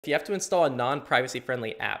If you have to install a non-privacy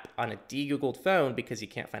friendly app on a de-Googled phone because you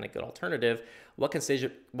can't find a good alternative, what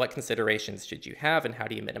considerations should you have and how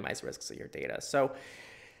do you minimize risks of your data? So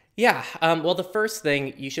yeah, well, the first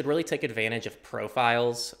thing, you should really take advantage of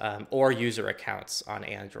profiles or user accounts on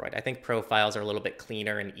Android. I think profiles are a little bit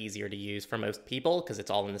cleaner and easier to use for most people because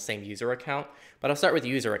it's all in the same user account. But I'll start with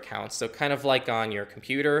user accounts. So kind of like on your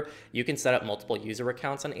computer, you can set up multiple user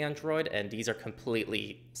accounts on Android, and these are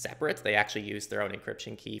completely separate. They actually use their own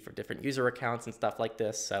encryption key for different user accounts and stuff like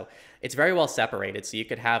this. So it's very well separated. So you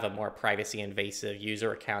could have a more privacy invasive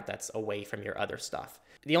user account that's away from your other stuff.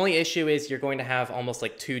 The only issue is you're going to have almost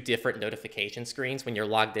like two different notification screens. When you're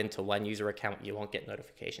logged into one user account, you won't get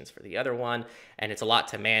notifications for the other one, and it's a lot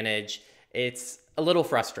to manage. It's a little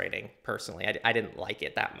frustrating, personally. I didn't like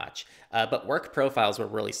it that much. But work profiles were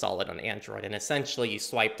really solid on Android, and essentially you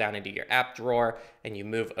swipe down into your app drawer and you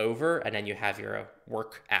move over, and then you have your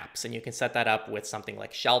work apps, and you can set that up with something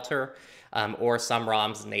like Shelter, or some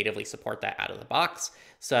ROMs natively support that out of the box.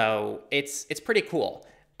 So it's pretty cool.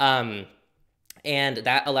 And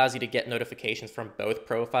that allows you to get notifications from both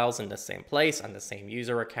profiles in the same place on the same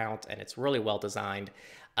user account, and it's really well designed.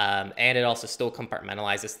 And it also still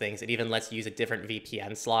compartmentalizes things. It even lets you use a different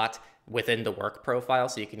VPN slot within the work profile,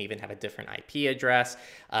 so you can even have a different IP address.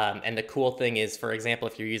 And the cool thing is, for example,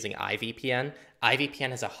 if you're using iVPN, iVPN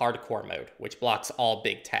has a hardcore mode, which blocks all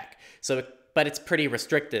big tech. But it's pretty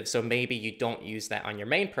restrictive, so maybe you don't use that on your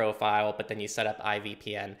main profile, but then you set up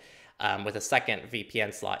iVPN with a second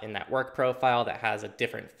VPN slot in that work profile that has a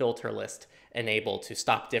different filter list enabled to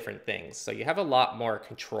stop different things. So you have a lot more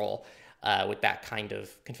control with that kind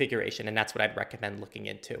of configuration, and that's what I'd recommend looking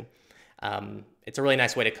into. It's a really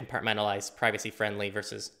nice way to compartmentalize privacy-friendly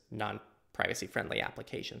versus non-privacy-friendly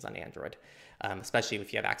applications on Android, especially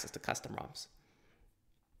if you have access to custom ROMs.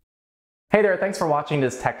 Hey there, thanks for watching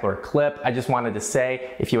this Techlore clip. I just wanted to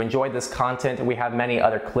say, if you enjoyed this content, we have many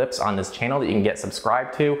other clips on this channel that you can get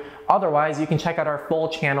subscribed to. Otherwise, you can check out our full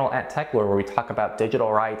channel at Techlore, where we talk about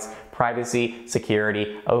digital rights, privacy,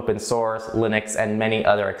 security, open source, Linux, and many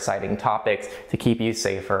other exciting topics to keep you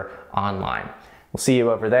safer online. We'll see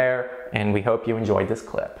you over there, and we hope you enjoyed this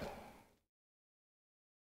clip.